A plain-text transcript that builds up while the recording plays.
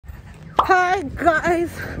Hi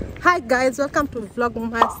guys, welcome to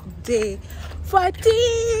Vlogmas Day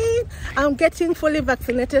 14. I'm getting fully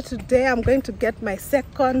vaccinated today. I'm going to get my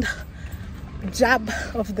second jab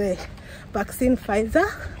of the vaccine Pfizer.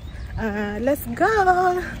 Let's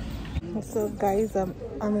go. So guys, I'm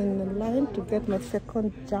in line to get my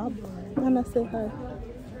second jab. Anna, say hi.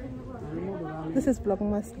 This is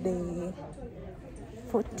Vlogmas Day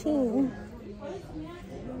 14.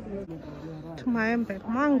 Maembe,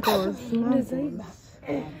 mangoes.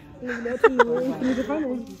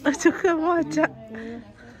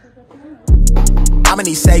 I'ma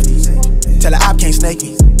need safety. Tell her I can't snake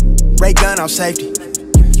me. Ray gun off safety.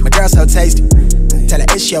 My girl so tasty. Tell her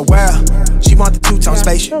it's your world. She want the two-tone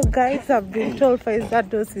spaceship. So guys, I've been told Pfizer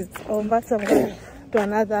dose is over, so I'm going to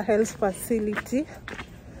another health facility.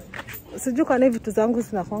 Siju kwa vitu zangu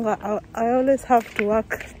zinakwanga. I always have to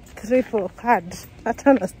work triple hard.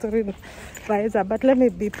 Hata na story Pfizer, but let me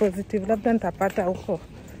be positive. Labda nitapata huko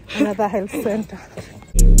another health center.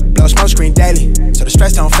 Blow smoke screen daily, so the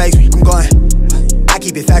stress don't faze me. I'm going, I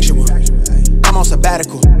keep it factual. I'm on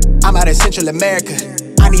sabbatical. I'm out in Central America.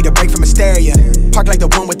 I need a break from hysteria. Park like the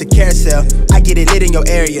one with the carousel. I get it lit in your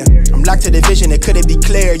area. I'm locked to the vision, it couldn't be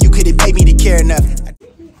clear. You couldn't pay me to care enough.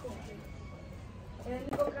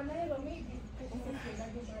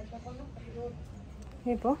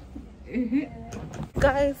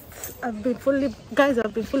 Guys, I've been fully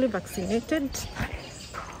vaccinated.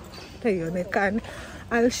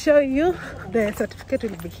 I'll show you. The certificate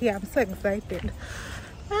will be here. I'm so excited.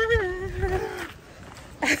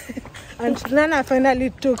 And Nana finally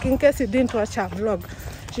took, in case you didn't watch her vlog,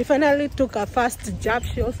 she finally took her first jab.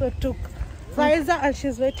 She also took Pfizer, and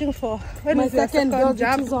she's waiting for my second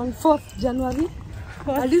jab. Which is on 4th January.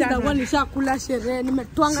 At least the one is kula sherehe,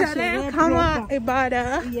 nimetwanga sherehe kama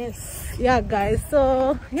ibada. Yes. Yeah guys,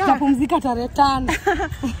 so yeah. Tapumzika tarehe 5.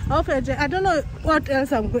 Okay, I don't know what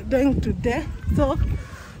else I'm doing today, so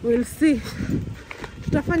we'll see.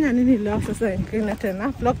 Tutafanya nini leo sasa ingine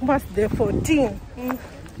tena? Vlogmas Day 14.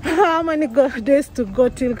 How many days to go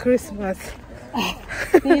till Christmas?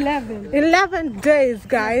 11. 11 days,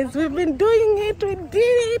 guys. We've been doing it. We did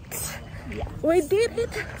it. Yes. We did it.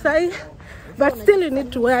 Sorry. But still, you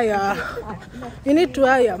need to wear your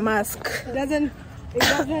mask. It doesn't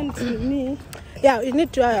mean. Yeah, you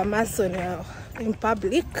need to wear your mask in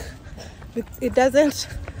public. It doesn't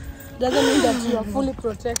mean that you are fully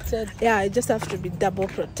protected. Yeah, you just have to be double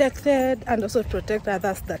protected and also protect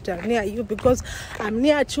others that are near you, because I'm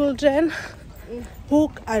near children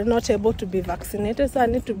who are not able to be vaccinated, so I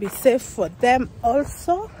need to be safe for them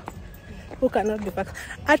also, who cannot be vaccinated.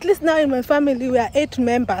 At least now in my family we are 8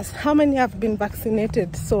 members. How many have been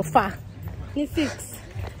vaccinated so far? 6.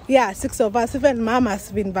 Yeah, 6 of us. Even Mama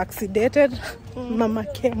has been vaccinated. Mama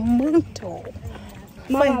Kemunto.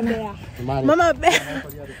 Mama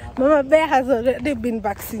Bear has already been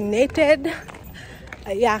vaccinated.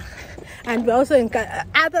 Yeah, and we also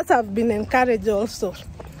others have been encouraged also.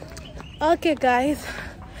 Okay guys,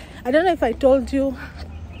 I don't know if I told you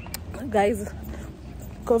guys,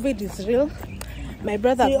 COVID is real. My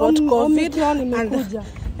brother got COVID.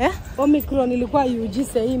 Omicron ilikuwa UG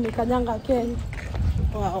sahi imekanyanga Kenya.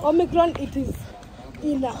 Wow. Omicron it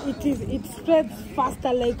spreads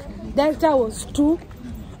faster. Like Delta was 2,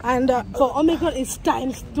 and for Omicron it's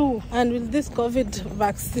 ×2. And with this COVID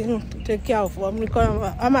vaccine to take care of Omicron,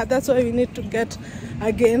 that's why we need to get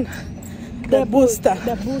again the booster.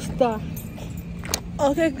 The booster.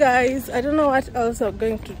 Okay guys, I don't know what else I'm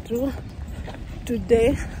going to do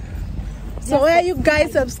today. So yes, where you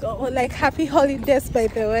guys have like happy holidays, by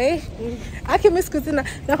the way. Akimi skutina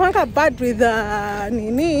nakwanga bad with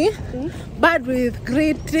bad with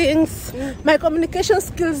greetings. My communication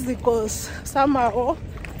skills because somehow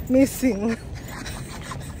missing.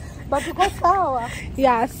 But because how?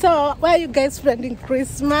 Yeah, so where you guys spending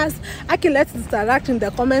Christmas? Let's interact in the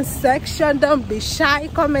comment section. Don't be shy.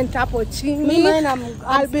 Comment up or chini. Me,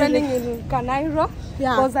 I'm spending in CORNROW.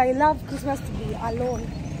 Yeah, because I love Christmas to be alone.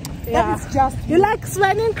 Yeah. That is just you like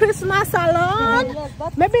spending Christmas alone? Yes,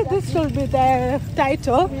 maybe this should be the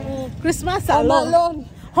title. Christmas alone.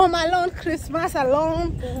 Home alone, Christmas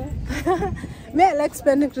alone. Me, I like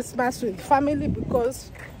spending Christmas with family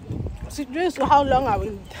because due to how long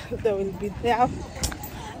they will be there.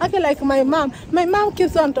 Okay, like my mom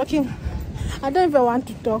keeps on talking. I don't even want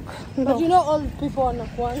to talk. No. But you know, all people on the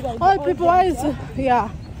phone. All people is yeah.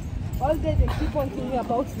 All day they keep on thinking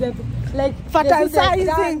about them, like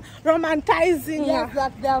fantasizing, romanticizing. Yes,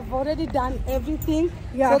 that they have already done everything.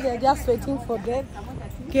 Yeah. So they're just waiting for them.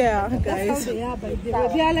 Yeah, That's guys. how they are, by the way.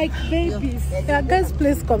 They are like babies. Yeah, guys,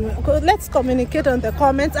 please let's communicate on the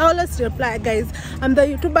comments. I always reply, guys. I'm the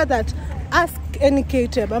YouTuber that ask any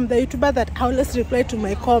K-Tab. I'm the YouTuber that I always reply to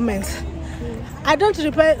my comments. I don't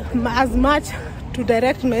reply as much to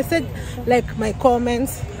direct message like my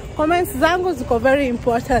comments. Comments zangu ziko very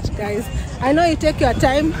important, guys. I know you take your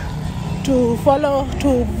time to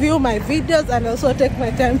view my videos, and also take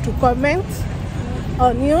my time to comment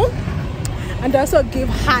on you, and also give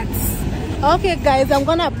hearts. Okay, guys, I'm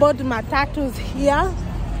gonna board matatus here.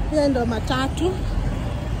 Here ndo matatu.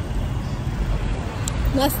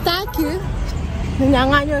 Nastaki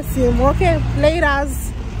ninyang'anywe simu. Okay, later.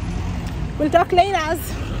 We'll talk later.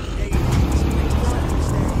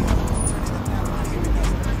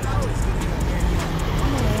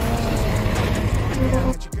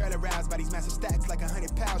 By these massive stacks like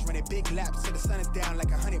 100 pounds, running big laps till the sun is down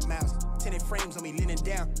like 100 miles. 10 frames on me leaning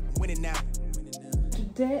down, I'm winning now.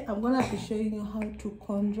 Today I'm gonna be showing you how to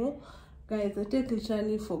CORNROW. Guys, I take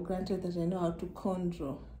literally for granted that I know how to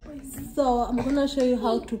CORNROW. So I'm gonna show you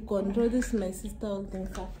how to CORNROW. This is my sister holding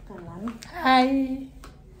Kafkalan. Hi.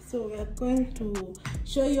 So we are going to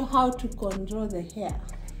show you how to CORNROW the hair.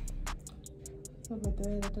 So by the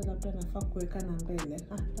way, labda nafaa kuweka na mbele.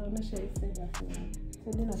 Taonesha hii side hapo.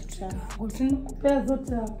 Sasa na kuchana. Usinipea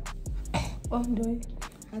zote hapo. Oh, ndio.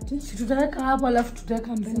 Ati tutaweka hapo alafu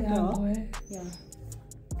tutaweka mbele hapo Yeah.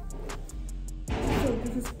 So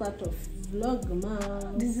this is part of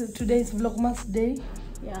Vlogmas. Today's Vlogmas day.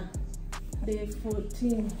 Yeah. Day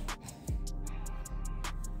 14.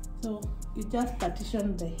 So you just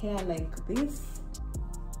partition the hair like this.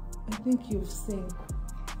 I think you've seen.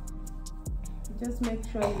 Just make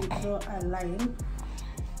sure you draw a line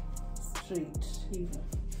straight here.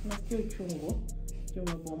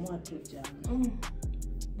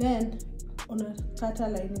 Then on a cutter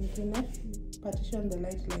line in partition the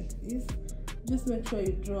light like this. Just make sure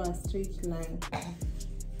you draw a straight line.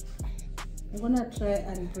 I'm gonna try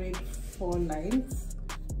and break 4 lines,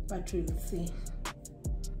 but we'll see.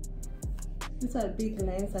 These are big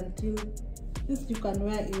lines until this you can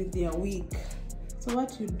wear it with your wig. So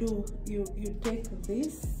what you do, you take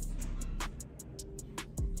this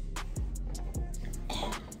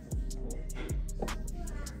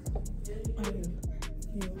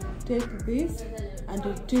and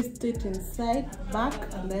you twist it inside,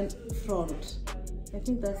 back, and then front. I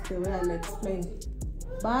think that's the way I'll explain.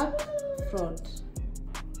 Back, front,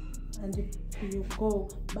 and you go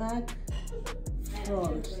back,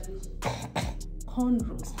 front.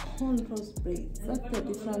 Cornrows braids. That's the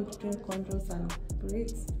difference between cornrows and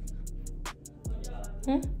braids.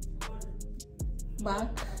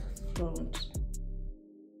 Back, front.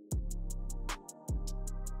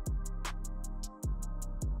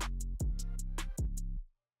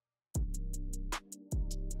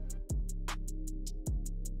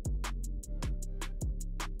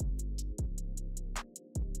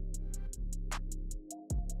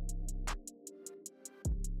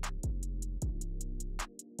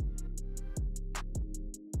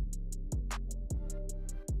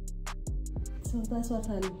 So that's what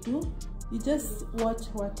I'll do. You just watch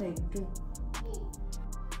what I do.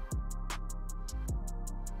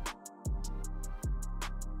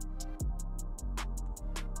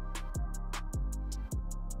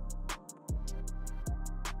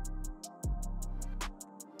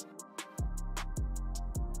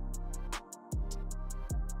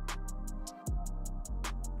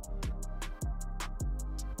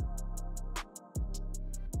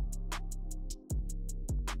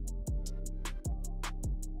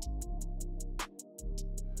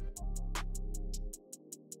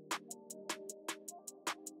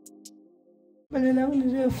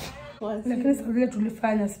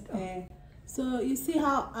 So you see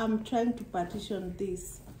how I'm trying to partition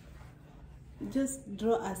this. Just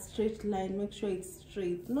draw a straight line, make sure it's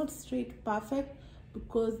straight, not straight perfect,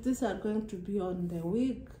 because these are going to be on the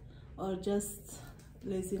wig or just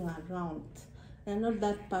lacing around. They're not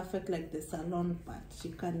that perfect like the salon, but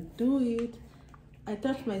you can do it. I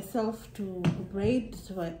taught myself to braid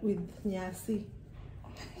with nyasi,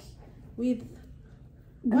 with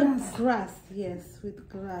grass, yes, with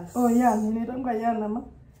grass. Oh yeah,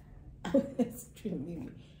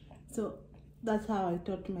 so that's how I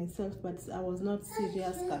taught myself, but I was not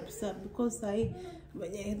serious because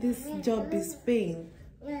this job is paying.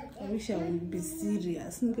 I wish I would be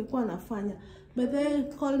serious. But they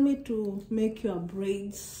call me to make your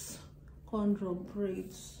braids, CORNROW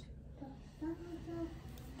braids.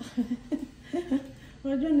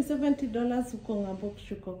 Unajua ni $70 uko ngambo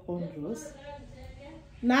kushuka cornrows.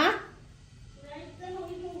 Na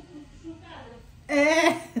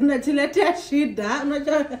unajiletea shida.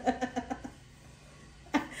 Unajua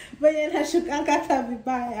venye nashuka kata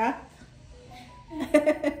vibaya.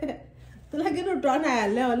 Lakini utaona ya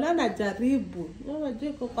leo najaribu. Unajua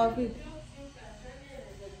iko COVID.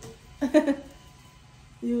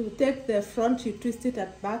 You take the front, you twist it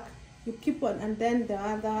at back, you keep on, and then the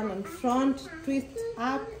other one on front, twist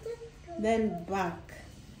up, then back.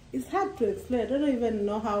 It's hard to explain. I don't even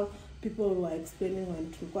know how people were explaining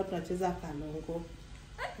when tulikuwa tunacheza kalongo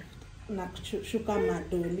na shuka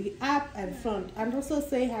madoli, up and front. And also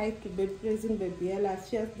say hi to praising baby Ella.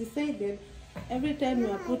 She has decided every time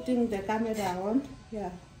you are putting the camera on,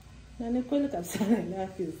 yeah, na ni kweli kabisa naelewa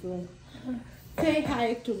kizungu. Say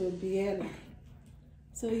hi to baby Ella.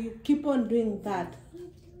 So you keep on doing that.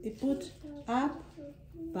 You put up,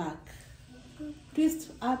 back,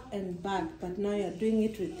 twist up and back, but now you're doing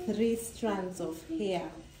it with 3 strands of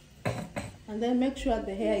hair. And then make sure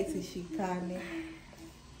the hair is ishikane.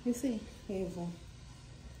 You see? Evil.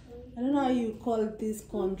 I don't know how you call these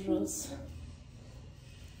cornrows.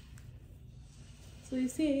 So you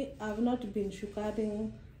see, I've not been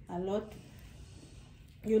shukading a lot.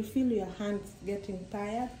 You'll feel your hands getting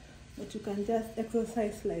tired, but you can just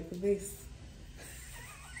exercise like this.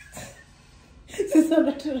 So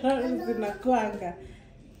zinakuanga.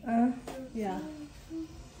 Yeah.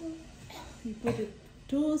 You put it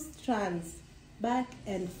 2 strands back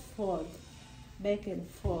and forth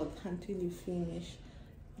until you finish.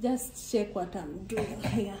 Just check what I'm doing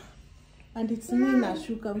here. And it's me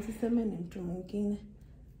nashuka, msiseme ni mtu mwingine.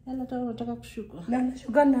 Yala unataka kushuka. Na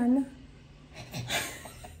nashuka nani?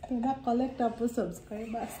 Can I collect up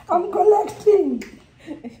subscribers? I'm collecting.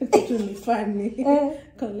 It's really funny.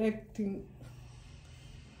 Collecting.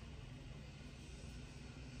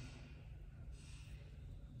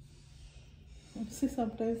 See,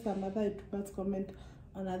 sometimes some other YouTubers comment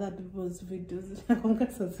on other people's videos. I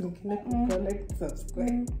collect subscribe.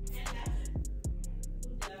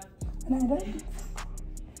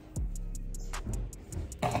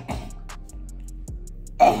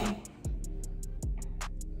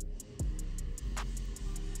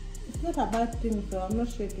 It's not a bad thing, though. I'm not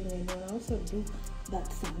shaking anyone. I also do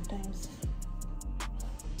that sometimes.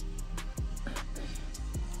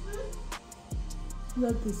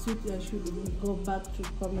 Not this week, I should go back to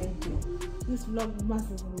commenting. This vlog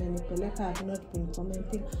masses manipulator. I have not been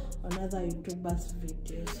commenting on other YouTubers'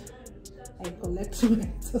 videos. I collect my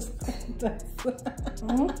subscribers.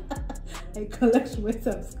 I collect my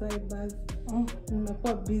subscribers. I'm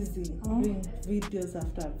quite busy doing videos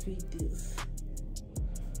after videos.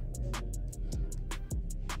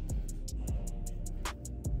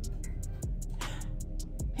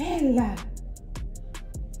 Ella.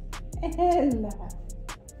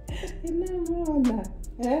 Inamona.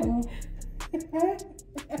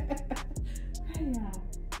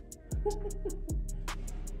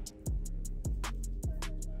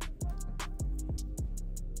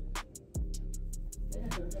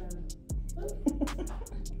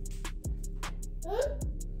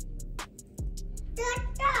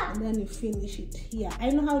 And then you finish it here. I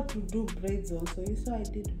know how to do braids also. You saw I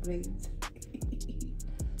did braids.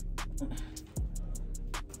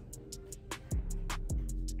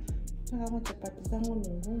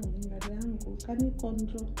 Can you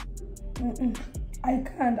control? I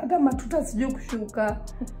can't. Hata matuta sijui kushuka.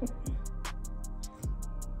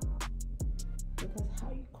 Because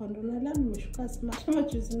how you control? Na leo nimeshuka smart kama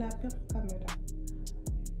juzi na pia kamera.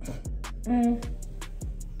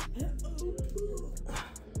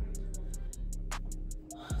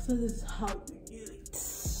 So this is how you do it.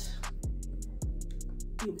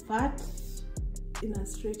 You part in a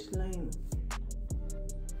straight line.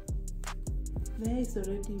 The hair is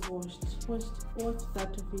already washed. Watch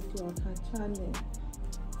that video on her channel.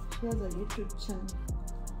 She has a YouTube channel.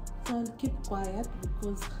 So I'll keep quiet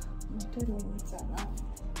because my 10 minutes are up.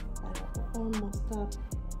 I'm almost up.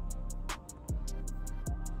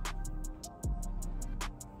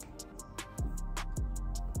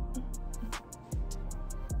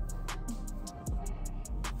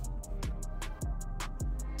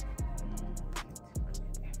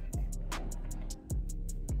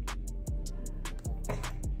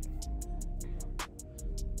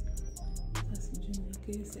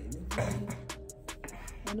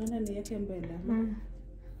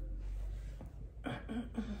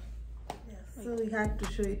 So we had to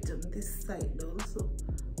show it on this side also.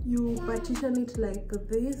 You partition it like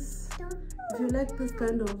this. If you like this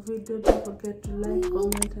kind of video, don't forget to like,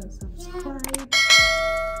 comment and subscribe.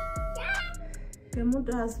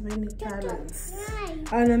 Kemuto has many talents.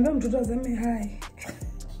 Anaambia mtoto aseme hi.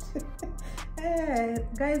 Hey,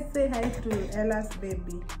 guys, say hi to Ella's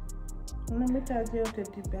baby.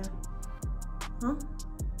 Huh?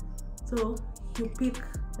 So you pick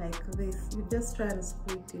like this. You just try and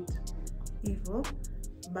split it. Evil,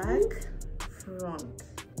 back, front,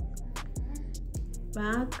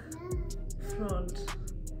 back, front,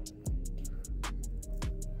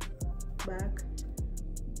 back.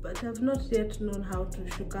 But I've not yet known how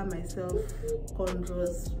to sugar myself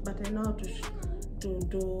cornrows, but I know how to do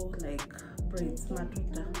like braids,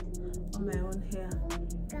 matuta, on my own hair,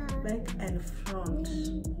 back and front.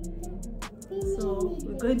 So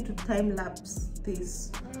we're going to time lapse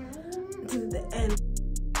this till the end.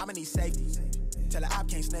 I'ma need safety. Tell her I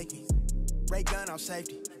can't snake me. Ray gun off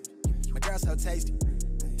safety. My girl so tasty.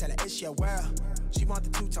 Tell her it's your world. She want the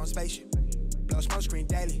two-tone spaceship. Blow smoke screen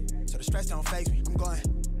daily, so the stress don't faze me. I'm going.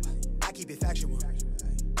 I keep it factual.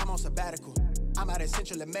 I'm on sabbatical. I'm out in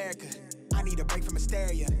Central America. I need a break from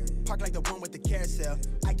hysteria. Park like the one with the carousel.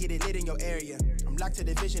 I get it lit in your area. I'm locked to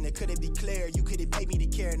the vision, it couldn't be clear. You couldn't pay me to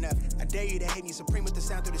care enough. I dare you to hate me supreme with the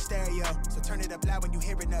sound through the stereo. So turn it up loud when you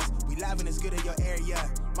hearing us. We live and it's good in your area.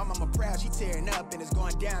 My mama proud, she tearing up and it's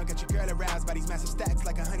going down. Got your girl aroused by these massive stacks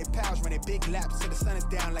like 100 pounds. Running big laps till the sun is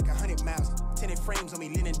down like 100 miles. Tinted frames on me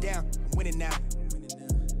leaning down. I'm winning now.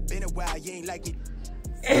 Been a while, you ain't like me.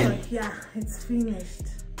 So yeah, it's finished.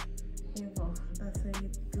 That's how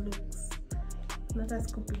it looks. Not a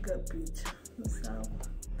copy picture. So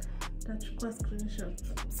tachukua screenshot.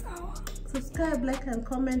 Subscribe, like and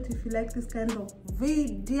comment if you like this kind of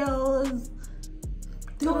videos.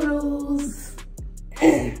 Toodles.